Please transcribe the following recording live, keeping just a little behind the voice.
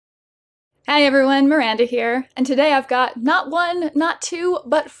Hi everyone, Miranda here, and today I've got not one, not two,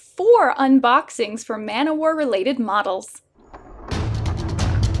 but 4 unboxings for Man O' War related models.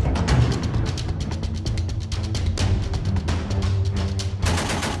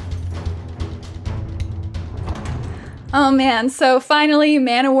 Oh man, so finally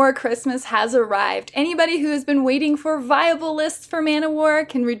Man O' War Christmas has arrived. Anybody who has been waiting for viable lists for Man O' War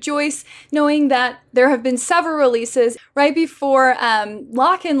can rejoice knowing that there have been several releases. Right before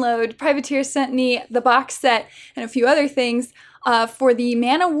Lock and Load, Privateer sent me the box set and a few other things for the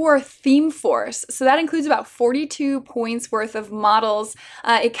Man O' War Theme Force. So that includes about 42 points worth of models.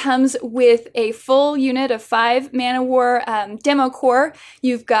 It comes with a full unit of 5 Man O' War demo corps.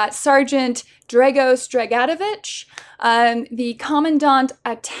 You've got Sergeant Dragos Dragatovich, the Commandant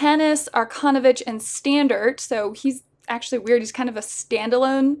Atanis Arkanovich, and Standard. So he's actually weird. He's kind of a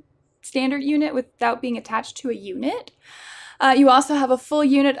standalone standard unit without being attached to a unit. You also have a full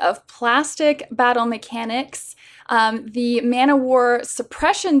unit of plastic battle mechanics, the Man O' War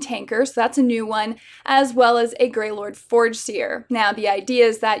Suppression Tanker, so that's a new one, as well as a Greylord Forge Seer. Now, the idea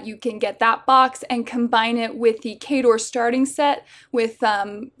is that you can get that box and combine it with the Khador starting set with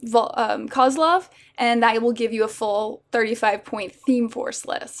Kozlov, and that will give you a full 35-point Theme Force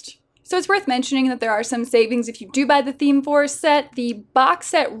list. So it's worth mentioning that there are some savings if you do buy the Theme Force set. The box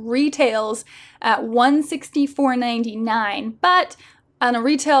set retails at $164.99, but on a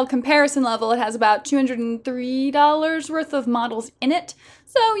retail comparison level, it has about $203 worth of models in it.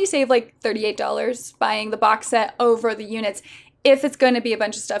 So you save like $38 buying the box set over the units if it's going to be a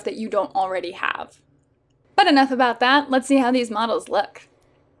bunch of stuff that you don't already have. But enough about that. Let's see how these models look.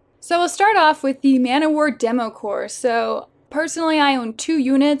 So we'll start off with the Man O' War Demo Corps. So personally, I own 2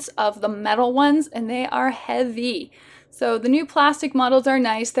 units of the metal ones, and they are heavy. So the new plastic models are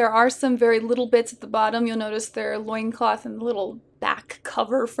nice. There are some very little bits at the bottom. You'll notice their loincloth and the little back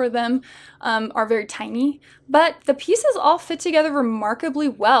cover for them are very tiny. But the pieces all fit together remarkably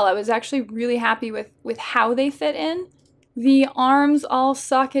well. I was actually really happy with how they fit in. The arms all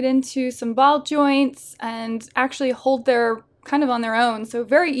socket into some ball joints and actually hold their kind of on their own, so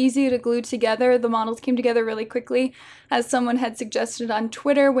very easy to glue together. The models came together really quickly. As someone had suggested on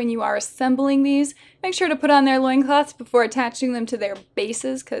Twitter, when you are assembling these, make sure to put on their loincloths before attaching them to their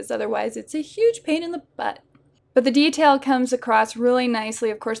bases, because otherwise it's a huge pain in the butt. But the detail comes across really nicely.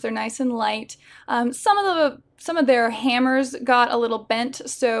 Of course, they're nice and light. Some of their hammers got a little bent,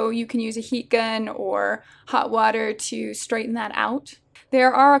 so you can use a heat gun or hot water to straighten that out.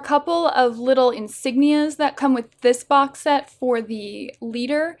 There are a couple of little insignias that come with this box set for the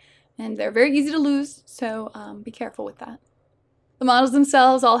leader, and they're very easy to lose, so be careful with that. The models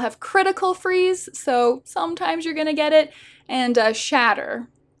themselves all have critical freeze, so sometimes you're going to get it, and shatter.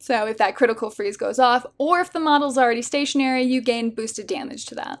 So if that critical freeze goes off, or if the model's already stationary, you gain boosted damage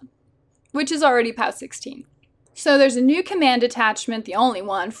to that, which is already POW 16. So there's a new command attachment, the only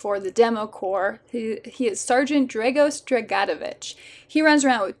one, for the demo corps. He is Sergeant Dragos Dragatovich. He runs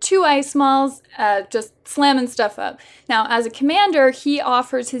around with 2 ice malls, just slamming stuff up. Now, as a commander, he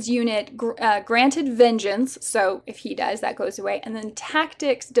offers his unit granted vengeance, so if he dies, that goes away, and then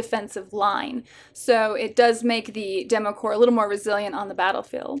tactics defensive line. So it does make the demo corps a little more resilient on the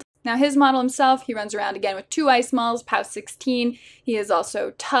battlefield. Now, his model himself, he runs around again with 2 ice malls, POW 16. He is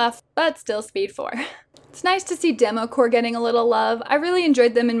also tough, but still speed 4. It's nice to see Demo Corps getting a little love. I really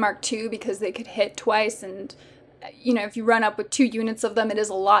enjoyed them in Mark II because they could hit twice, and you know, if you run up with 2 units of them, it is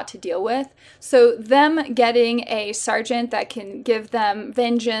a lot to deal with. So them getting a sergeant that can give them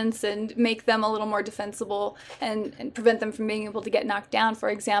vengeance and make them a little more defensible and prevent them from being able to get knocked down, for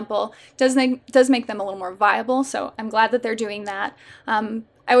example, does make them a little more viable. So I'm glad that they're doing that. I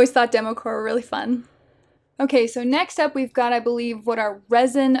always thought Demo Corps were really fun. Okay, so next up we've got, I believe, what are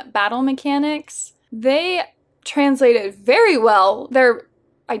resin battle mechanics. They translated very well. They're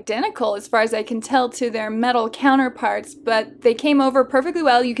identical as far as I can tell to their metal counterparts, but they came over perfectly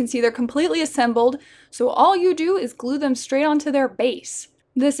well. You can see they're completely assembled, so all you do is glue them straight onto their base.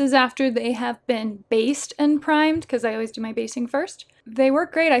 This is after they have been based and primed, because I always do my basing first. They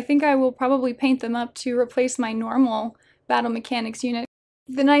work great. I think I will probably paint them up to replace my normal battle mechanics unit.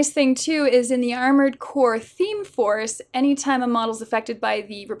 The nice thing too is in the Armored Core Theme Force, anytime a model is affected by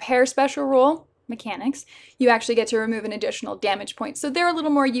the repair special rule, mechanics, you actually get to remove an additional damage point. So they're a little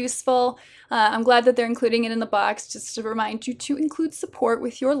more useful. I'm glad that they're including it in the box just to remind you to include support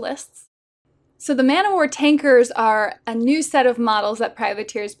with your lists. So the Man O' War tankers are a new set of models that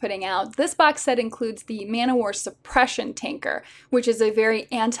Privateer is putting out. This box set includes the Man O' War Suppression Tanker, which is a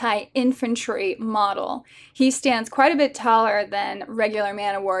very anti-infantry model. He stands quite a bit taller than regular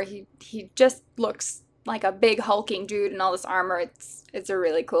Man O' War. He just looks like a big hulking dude in all this armor. It's a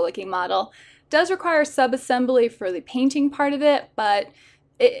really cool looking model. Does require sub-assembly for the painting part of it, but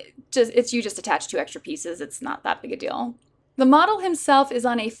you just attach 2 extra pieces. It's not that big a deal. The model himself is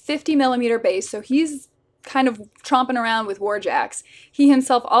on a 50mm base, so he's kind of tromping around with warjacks. He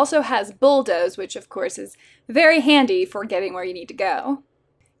himself also has bulldoze, which of course is very handy for getting where you need to go.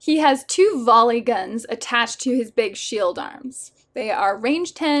 He has 2 volley guns attached to his big shield arms. They are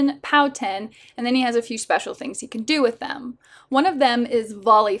range 10, POW 10, and then he has a few special things he can do with them. One of them is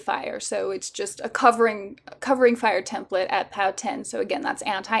volley fire, so it's just a covering fire template at POW 10, so again, that's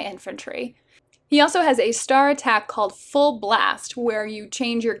anti-infantry. He also has a star attack called Full Blast, where you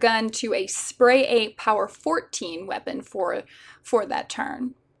change your gun to a Spray 8 Power 14 weapon for that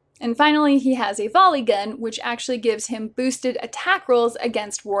turn. And finally, he has a volley gun, which actually gives him boosted attack rolls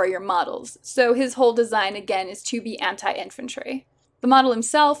against warrior models. So his whole design, again, is to be anti-infantry. The model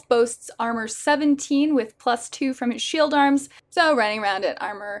himself boasts armor 17 with +2 from his shield arms, so running around at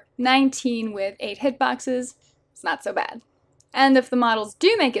armor 19 with 8 hitboxes, it's not so bad. And if the models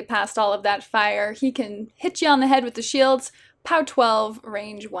do make it past all of that fire, he can hit you on the head with the shields, POW 12,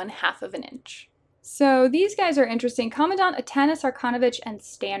 range 1/2 of an inch. So these guys are interesting. Kommandant, Atanas, Arkanovich, and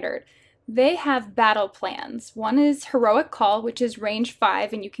Standard. They have battle plans. One is Heroic Call, which is range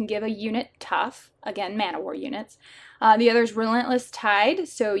 5, and you can give a unit tough. Again, Man-O-War units. The other is Relentless Tide,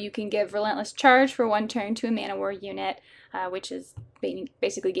 so you can give Relentless Charge for 1 turn to a Man-O-War unit, which is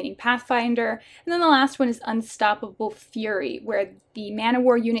basically getting Pathfinder. And then the last one is Unstoppable Fury, where the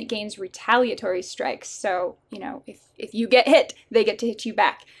Man-O-War unit gains retaliatory strikes. So, you know, if you get hit, they get to hit you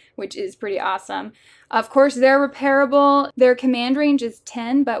back, which is pretty awesome. Of course, they're repairable. Their command range is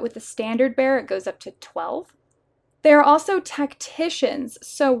 10, but with the standard bear, it goes up to 12. They're also tacticians,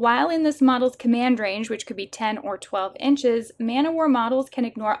 so while in this model's command range, which could be 10 or 12 inches, Man-O-War models can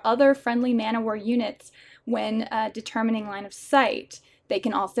ignore other friendly Man-O-War units when determining line of sight. They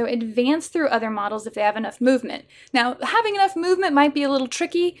can also advance through other models if they have enough movement. Now, having enough movement might be a little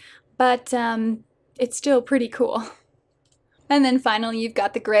tricky, but it's still pretty cool. And then finally, you've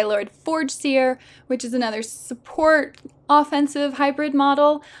got the Greylord Forge Seer, which is another support offensive hybrid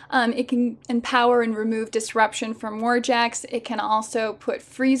model. It can empower and remove disruption from warjacks. It can also put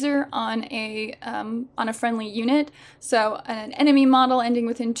freezer on a friendly unit. So an enemy model ending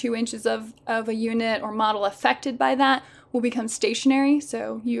within 2 inches of a unit or model affected by that will become stationary.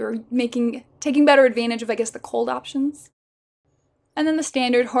 So you're taking better advantage of, I guess, the cold options. And then the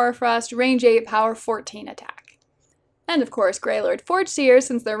standard Hoarfrost, range 8, power 14 attack. And of course, Greylord Forge Seers,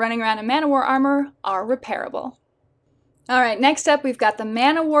 since they're running around in Man-O-War armor, are repairable. Alright, next up we've got the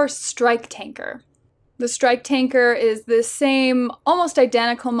Man-O-War Strike Tanker. The Strike Tanker is the same, almost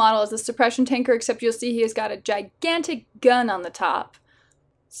identical model as the Suppression Tanker, except you'll see he has got a gigantic gun on the top.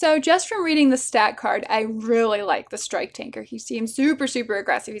 So just from reading the stat card, I really like the Strike Tanker. He seems super, super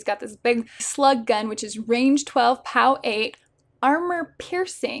aggressive. He's got this big slug gun, which is range 12, POW 8, armor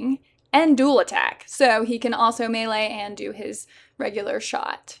piercing, and dual attack, so he can also melee and do his regular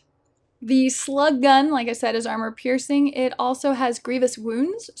shot. The slug gun, like I said, is armor piercing. It also has grievous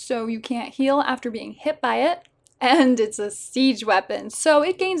wounds, so you can't heal after being hit by it. And it's a siege weapon, so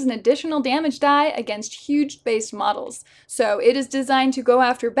it gains an additional damage die against huge base models. So it is designed to go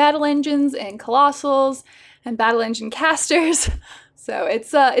after battle engines and colossals and battle engine casters. So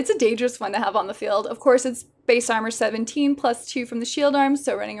it's a dangerous one to have on the field. Of course, it's base armor 17 plus 2 from the shield arms,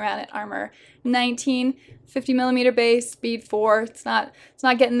 so running around at armor 19, 50mm base, speed 4. It's not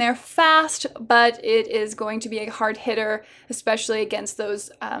getting there fast, but it is going to be a hard hitter, especially against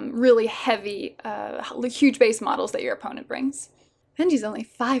those really heavy, huge base models that your opponent brings. And he's only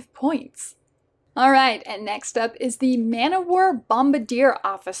 5 points. All right, and next up is the Man-O-War Bombardier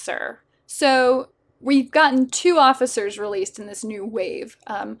Officer. So we've gotten 2 officers released in this new wave.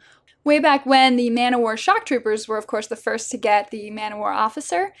 Way back when, the Man-O-War Shock Troopers were, of course, the first to get the Man-O-War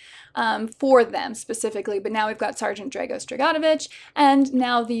Officer for them specifically, but now we've got Sergeant Dragos Dragatovich, and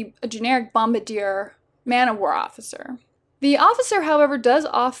now the generic Bombardier Man-O-War Officer. The Officer, however, does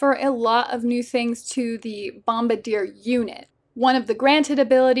offer a lot of new things to the Bombardier unit. One of the granted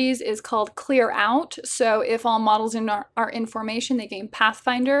abilities is called Clear Out, so if all models are in formation, they gain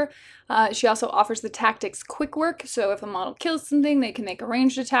Pathfinder. She also offers the tactics Quick Work, so if a model kills something, they can make a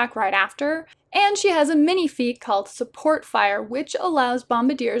ranged attack right after. And she has a mini feat called Support Fire, which allows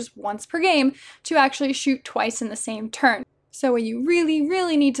Bombardiers once per game to actually shoot twice in the same turn. So when you really,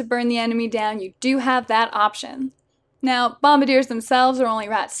 really need to burn the enemy down, you do have that option. Now, Bombardiers themselves are only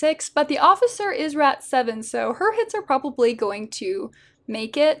Rat 6, but the Officer is Rat 7, so her hits are probably going to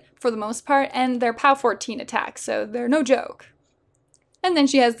make it for the most part, and they're POW 14 attacks, so they're no joke. And then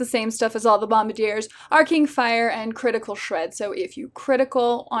she has the same stuff as all the Bombardiers, arcing fire and critical shred. So if you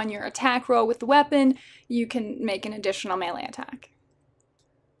critical on your attack roll with the weapon, you can make an additional melee attack.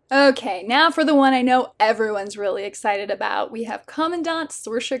 Okay, now for the one I know everyone's really excited about. We have Kommandant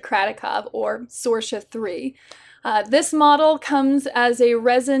Sorscha Kratikoff, or Sorscha 3. This model comes as a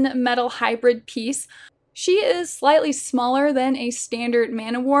resin metal hybrid piece. She is slightly smaller than a standard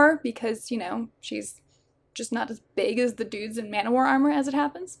Man-O-War because, you know, she's just not as big as the dudes in Man-O-War armor as it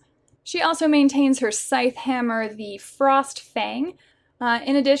happens. She also maintains her scythe hammer, the Frost Fang.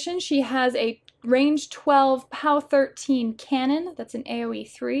 In addition, she has a range 12 POW 13 cannon. That's an AoE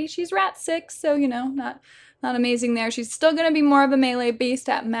 3. She's Rat 6, so, you know, not amazing there. She's still going to be more of a melee beast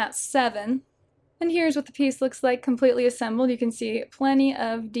at Mat 7. And here's what the piece looks like completely assembled. You can see plenty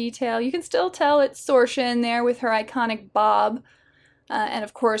of detail. You can still tell it's Sorscha in there with her iconic bob and,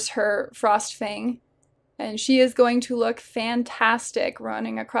 of course, her Frost Fang. And she is going to look fantastic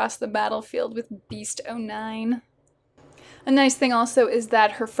running across the battlefield with Beast 09. A nice thing also is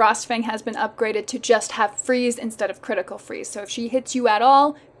that her Frost Fang has been upgraded to just have freeze instead of critical freeze. So if she hits you at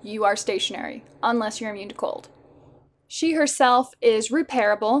all, you are stationary, unless you're immune to cold. She herself is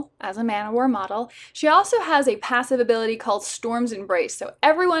repairable as a Man-O-War model. She also has a passive ability called Storm's Embrace, so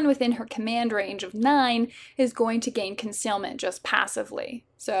everyone within her command range of 9 is going to gain concealment just passively.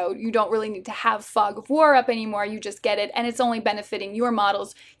 So you don't really need to have Fog of War up anymore, you just get it, and it's only benefiting your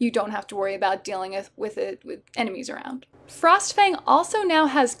models. You don't have to worry about dealing with it with enemies around. Frostfang also now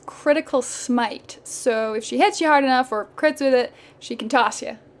has critical smite, so if she hits you hard enough or crits with it, she can toss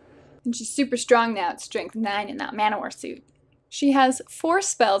you. And she's super strong now at strength 9 in that Man-O-War suit. She has 4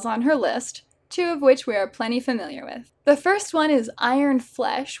 spells on her list, 2 of which we are plenty familiar with. The first one is Iron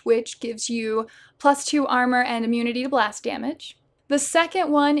Flesh, which gives you +2 armor and immunity to blast damage. The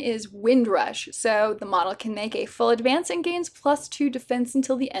second one is Wind Rush, so the model can make a full advance and gains +2 defense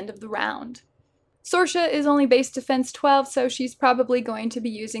until the end of the round. Sorscha is only base defense 12, so she's probably going to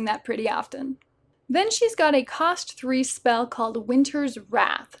be using that pretty often. Then she's got a cost 3 spell called Winter's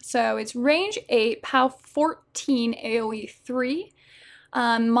Wrath. So it's range 8, POW 14, AoE 3.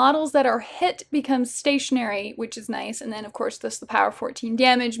 Models that are hit become stationary, which is nice. And then, of course, the power 14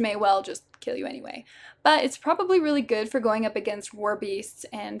 damage may well just kill you anyway. But it's probably really good for going up against War Beasts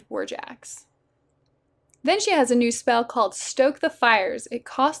and Warjacks. Then she has a new spell called Stoke the Fires. It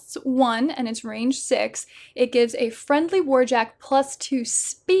costs 1 and it's range 6. It gives a friendly Warjack +2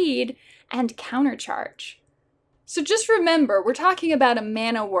 speed and countercharge. So just remember, we're talking about a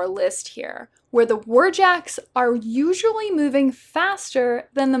Man-O-War list here, where the Warjacks are usually moving faster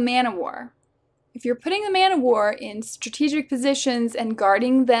than the Man-O-War. If you're putting the Man-O-War in strategic positions and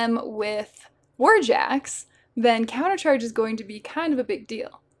guarding them with Warjacks, then countercharge is going to be kind of a big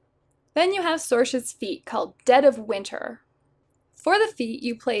deal. Then you have Sorscha's feat, called Dead of Winter. For the feat,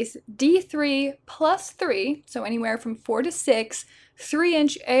 you place D3 +3, so anywhere from 4 to 6,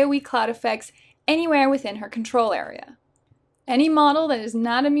 3-inch AoE cloud effects anywhere within her control area. Any model that is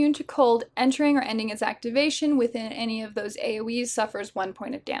not immune to cold entering or ending its activation within any of those AoEs suffers 1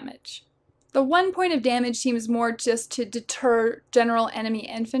 point of damage. The 1 point of damage seems more just to deter general enemy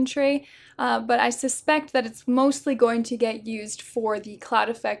infantry, but I suspect that it's mostly going to get used for the cloud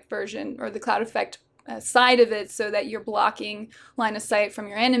effect version, or the cloud effect side of it, so that you're blocking line of sight from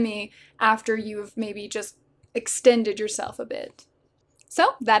your enemy after you've maybe just extended yourself a bit.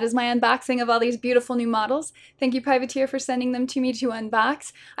 So that is my unboxing of all these beautiful new models. Thank you, Privateer, for sending them to me to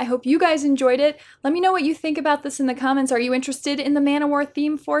unbox. I hope you guys enjoyed it. Let me know what you think about this in the comments. Are you interested in the Man-O-War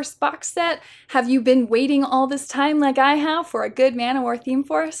Theme Force box set? Have you been waiting all this time like I have for a good Man-O-War Theme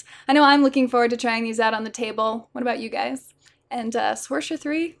Force? I know I'm looking forward to trying these out on the table. What about you guys? And Sorscha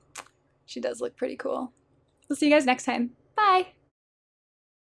 3, she does look pretty cool. We'll see you guys next time. Bye!